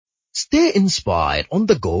Stay inspired on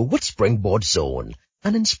the go with Springboard Zone,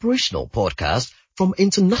 an inspirational podcast from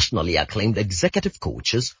internationally acclaimed executive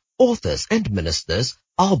coaches, authors and ministers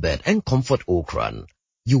Albert and Comfort Okran.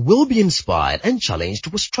 You will be inspired and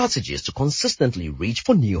challenged with strategies to consistently reach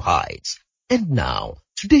for new heights. And now,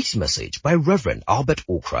 today's message by Reverend Albert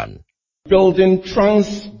Okran. Building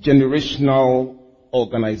transgenerational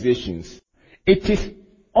organizations. It is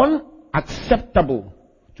unacceptable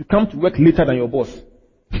to come to work later than your boss.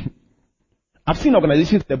 I've seen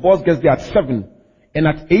organizations, the boss gets there at 7, and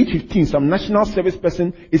at 8:15, some national service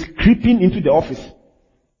person is creeping into the office.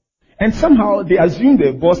 And somehow they assume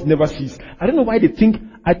the boss never sees. I don't know why they think.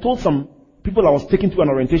 I told some people I was taking to an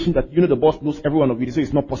orientation that, the boss knows every one of you, so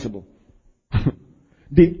it's not possible.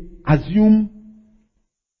 They assume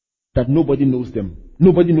that nobody knows them.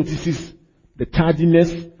 Nobody notices the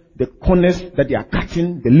tardiness, the corners that they are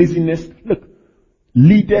cutting, the laziness. Look,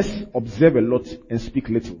 leaders observe a lot and speak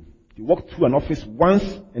little. They walk through an office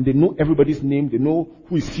once and they know everybody's name. They know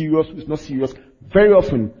who is serious, who is not serious. Very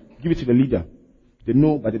often, give it to the leader. They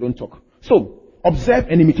know, but they don't talk. So, observe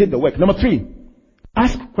and imitate the work. Number 3,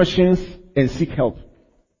 ask questions and seek help.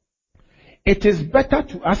 It is better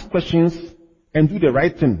to ask questions and do the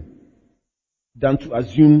right thing than to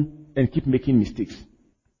assume and keep making mistakes.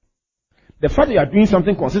 The fact that you are doing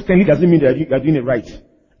something consistently doesn't mean that you are doing it right.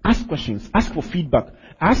 Ask questions. Ask for feedback.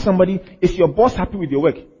 Ask somebody, is your boss happy with your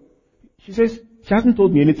work? She says, she hasn't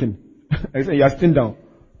told me anything. I say, you are sitting down.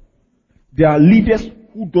 There are leaders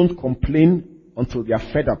who don't complain until they are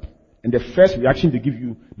fed up. And the first reaction they give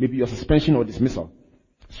you may be your suspension or dismissal.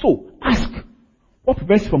 So, ask. What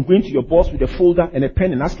prevents you from going to your boss with a folder and a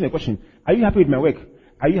pen and asking a question? Are you happy with my work?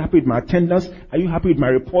 Are you happy with my attendance? Are you happy with my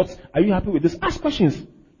reports? Are you happy with this? Ask questions.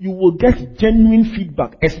 You will get genuine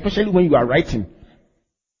feedback, especially when you are writing.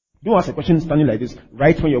 Don't ask a question standing like this.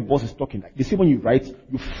 Write when your boss is talking. They say when you write,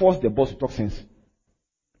 you force the boss to talk sense.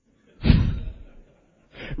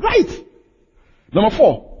 Right. Number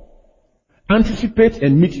 4, anticipate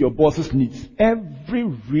and meet your boss's needs. Every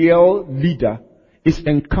real leader is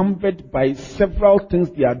encumbered by several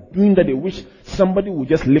things they are doing that they wish somebody would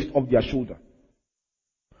just lift off their shoulder.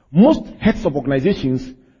 Most heads of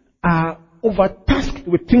organizations are overtasked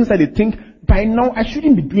with things that they think, by now I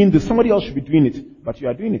shouldn't be doing this, somebody else should be doing it, but you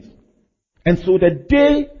are doing it. And so the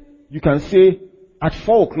day you can say at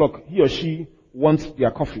 4 o'clock he or she wants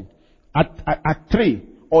their coffee, at 3,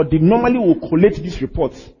 or they normally will collate these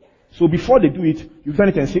reports. So before they do it, you turn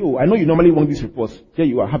it and say, oh, I know you normally want these reports. Here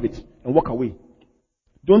you are, have it, and walk away.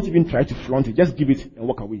 Don't even try to flaunt it, just give it and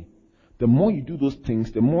walk away. The more you do those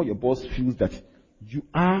things, the more your boss feels that you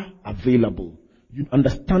are available. You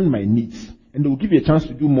understand my needs. And they will give you a chance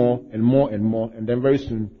to do more and more and more. And then very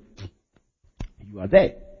soon, you are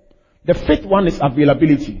there. The 5th one is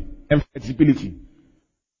availability and flexibility.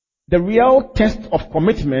 The real test of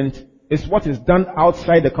commitment is what is done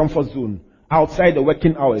outside the comfort zone, outside the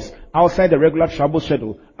working hours, outside the regular travel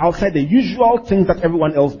schedule, outside the usual things that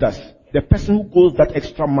everyone else does. The person who goes that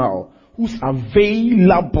extra mile, who's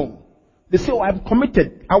available. They say, oh, I'm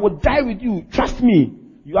committed. I will die with you. Trust me.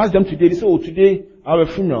 You ask them today, they say, oh, today I have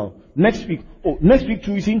a funeral. Next week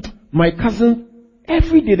too, you see, my cousin,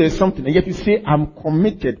 every day there's something, and yet you say, I'm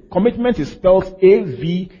committed. Commitment is spelled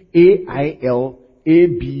A-V-A-I-L-A-B-L-E.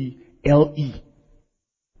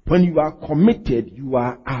 When you are committed, you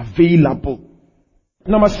are available.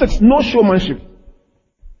 Number 6, no showmanship.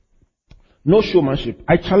 No showmanship.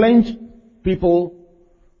 I challenge people,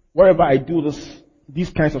 wherever I do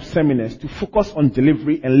these kinds of seminars, to focus on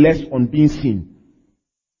delivery and less on being seen.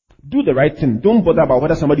 Do the right thing. Don't bother about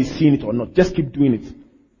whether somebody is seeing it or not. Just keep doing it.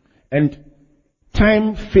 And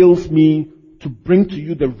time fails me to bring to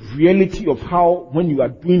you the reality of how, when you are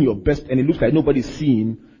doing your best and it looks like nobody is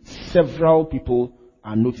seeing, several people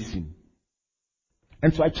are noticing.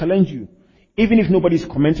 And so I challenge you, even if nobody is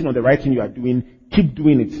commenting on the right thing you are doing, keep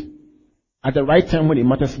doing it. At the right time when it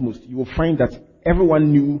matters most, you will find that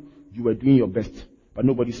everyone knew you were doing your best, but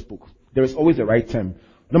nobody spoke. There is always a right time.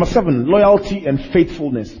 Number 7, loyalty and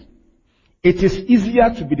faithfulness. It is easier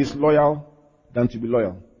to be disloyal than to be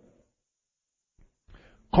loyal.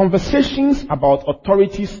 Conversations about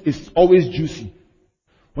authorities is always juicy.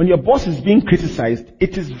 When your boss is being criticized,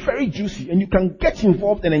 it is very juicy and you can get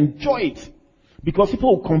involved and enjoy it. Because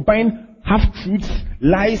people will combine half-truths,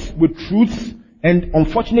 lies with truths, and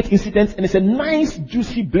unfortunate incidents, and it's a nice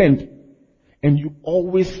juicy blend. And you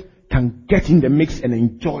always can get in the mix and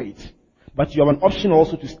enjoy it. But you have an option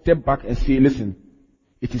also to step back and say, listen,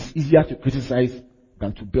 it is easier to criticize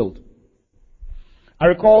than to build. I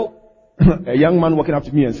recall a young man walking up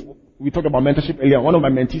to me, and we talked about mentorship earlier, one of my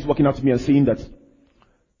mentees walking up to me and saying that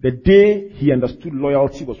The day he understood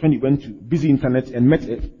loyalty was when he went to Busy Internet and met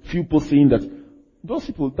a few people saying that those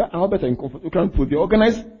people, that Albert and Comfort Okran people, they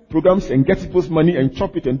organize programs and get people's money and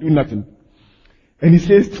chop it and do nothing. And he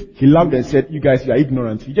says, he laughed and said, you guys, you are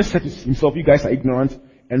ignorant. He just said to himself, you guys are ignorant,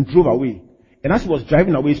 and drove away. And as he was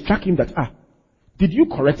driving away, it struck him that, did you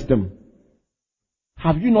correct them?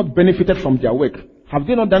 Have you not benefited from their work? Have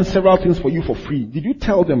they not done several things for you for free? Did you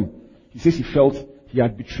tell them? He says he felt he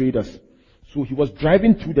had betrayed us. So he was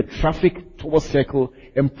driving through the traffic towards Circle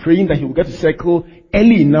and praying that he would get to Circle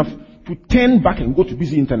early enough to turn back and go to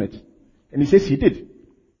Busy Internet. And he says he did.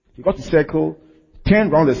 He got to Circle,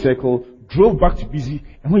 turned around the Circle, drove back to Busy,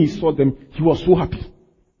 and when he saw them, he was so happy.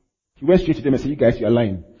 He went straight to them and said, you guys, you are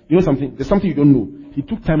lying. You know something? There's something you don't know. He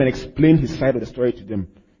took time and explained his side of the story to them.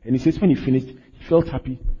 And he says when he finished, he felt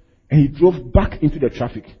happy, and he drove back into the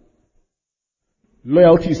traffic.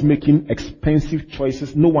 Loyalty is making expensive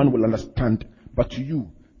choices no one will understand, but to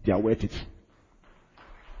you, they are worth it.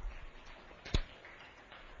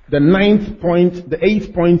 The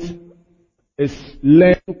 8th point is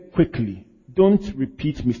learn quickly. Don't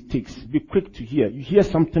repeat mistakes. Be quick to hear. You hear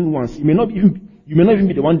something once. You may not even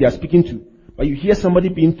be the one they are speaking to, but you hear somebody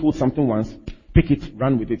being told something once, pick it,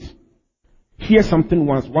 run with it. Hear something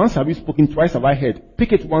once. Once have you spoken, twice have I heard.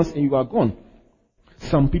 Pick it once and you are gone.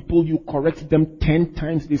 Some people, you correct them 10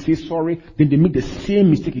 times, they say sorry, then they make the same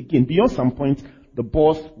mistake again. Beyond some point, the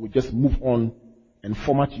boss will just move on and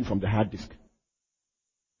format you from the hard disk.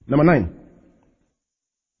 Number 9.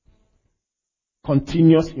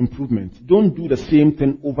 Continuous improvement. Don't do the same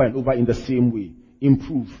thing over and over in the same way.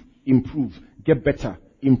 Improve, get better,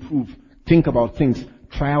 improve, think about things,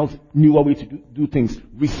 trials, newer way to do things,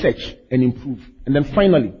 research and improve. And then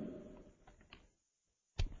finally,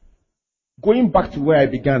 going back to where I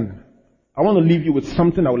began, I want to leave you with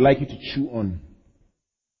something I would like you to chew on.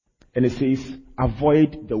 And it says,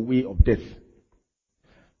 avoid the way of death.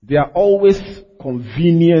 There are always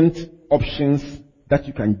convenient options that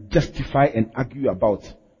you can justify and argue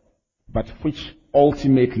about, but which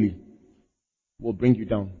ultimately will bring you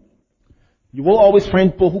down. You will always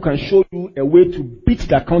find people who can show you a way to beat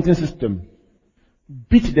the accounting system,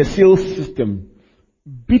 beat the sales system,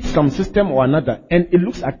 beat some system or another, and it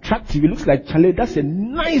looks attractive. It looks like, Charlie, that's a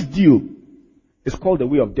nice deal. It's called the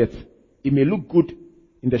way of death. It may look good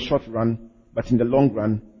in the short run, but in the long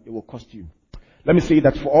run, it will cost you. Let me say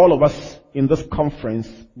that for all of us in this conference,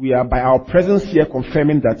 we are by our presence here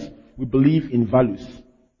confirming that we believe in values.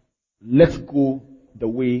 Let's go the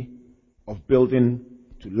way of building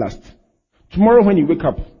to last. Tomorrow when you wake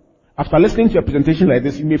up, after listening to a presentation like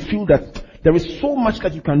this, you may feel that there is so much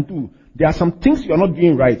that you can do. There are some things you are not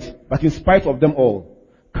doing right, but in spite of them all,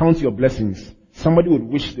 count your blessings. Somebody would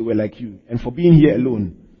wish they were like you. And for being here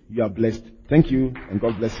alone, you are blessed. Thank you, and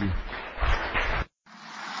God bless you.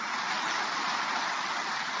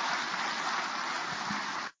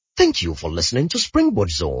 Thank you for listening to Springboard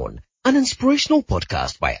Zone, an inspirational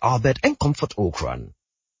podcast by Albert and Comfort Okran.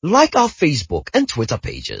 Like our Facebook and Twitter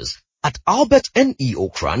pages at Albert N.E.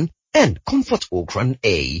 Okran and Comfort Okran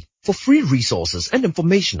A for free resources and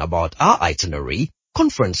information about our itinerary,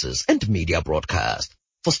 conferences, and media broadcast.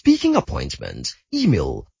 For speaking appointments,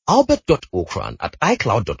 email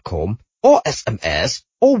albert.okran@icloud.com or SMS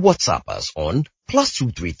or WhatsApp us on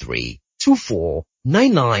 +233 24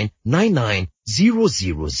 99 99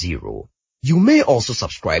 000. You may also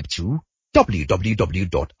subscribe to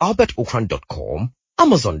www.albertokran.com,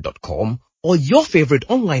 amazon.com, or your favorite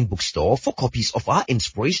online bookstore for copies of our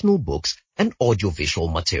inspirational books and audiovisual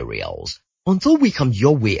materials. Until we come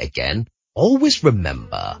your way again, always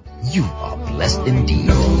remember, you are blessed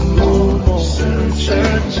indeed.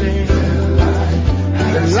 Searching,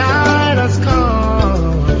 the light has come.